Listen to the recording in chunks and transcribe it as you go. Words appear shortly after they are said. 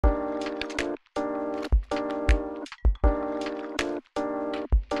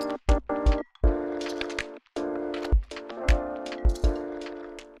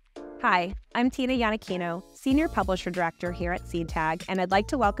Hi, I'm Tina Iannachino, Senior Publisher Director here at Seedtag, and I'd like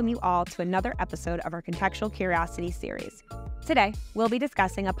to welcome you all to another episode of our Contextual Curiosity series. Today, we'll be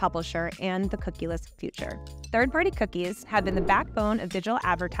discussing a publisher and the cookieless future. Third-party cookies have been the backbone of digital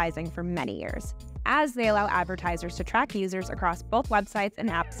advertising for many years, as they allow advertisers to track users across both websites and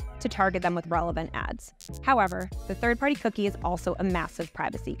apps to target them with relevant ads. However, the third-party cookie is also a massive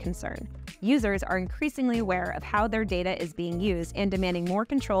privacy concern. Users are increasingly aware of how their data is being used and demanding more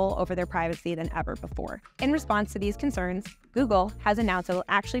control over their privacy than ever before. In response to these concerns, Google has announced it will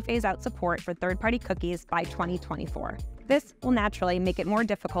actually phase out support for third-party cookies by 2024. This will naturally make it more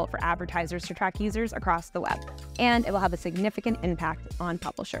difficult for advertisers to track users across the web, and it will have a significant impact on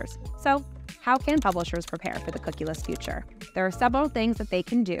publishers. So, how can publishers prepare for the cookieless future? There are several things that they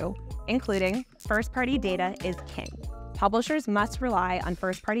can do, including first-party data is king. Publishers must rely on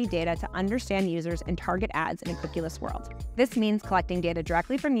first-party data to understand users and target ads in a cookieless world. This means collecting data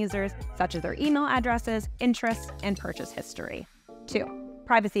directly from users, such as their email addresses, interests, and purchase history. 2.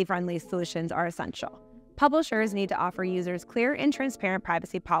 Privacy-friendly solutions are essential. Publishers need to offer users clear and transparent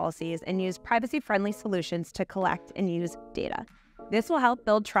privacy policies and use privacy-friendly solutions to collect and use data. This will help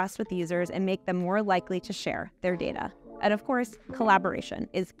build trust with users and make them more likely to share their data. And of course, collaboration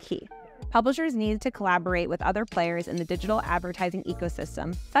is key. Publishers need to collaborate with other players in the digital advertising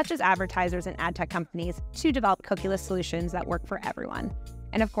ecosystem, such as advertisers and ad tech companies, to develop cookieless solutions that work for everyone.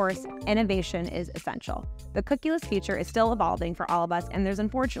 And of course, innovation is essential. The cookieless future is still evolving for all of us, and there's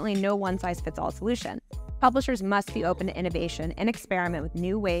unfortunately no one-size-fits-all solution. Publishers must be open to innovation and experiment with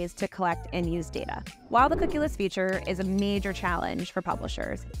new ways to collect and use data. While the cookieless future is a major challenge for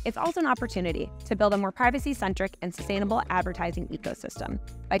publishers, it's also an opportunity to build a more privacy-centric and sustainable advertising ecosystem.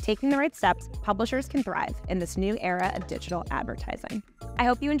 By taking the right steps, publishers can thrive in this new era of digital advertising. I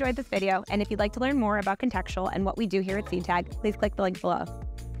hope you enjoyed this video, and if you'd like to learn more about Contextual and what we do here at Seedtag, please click the link below.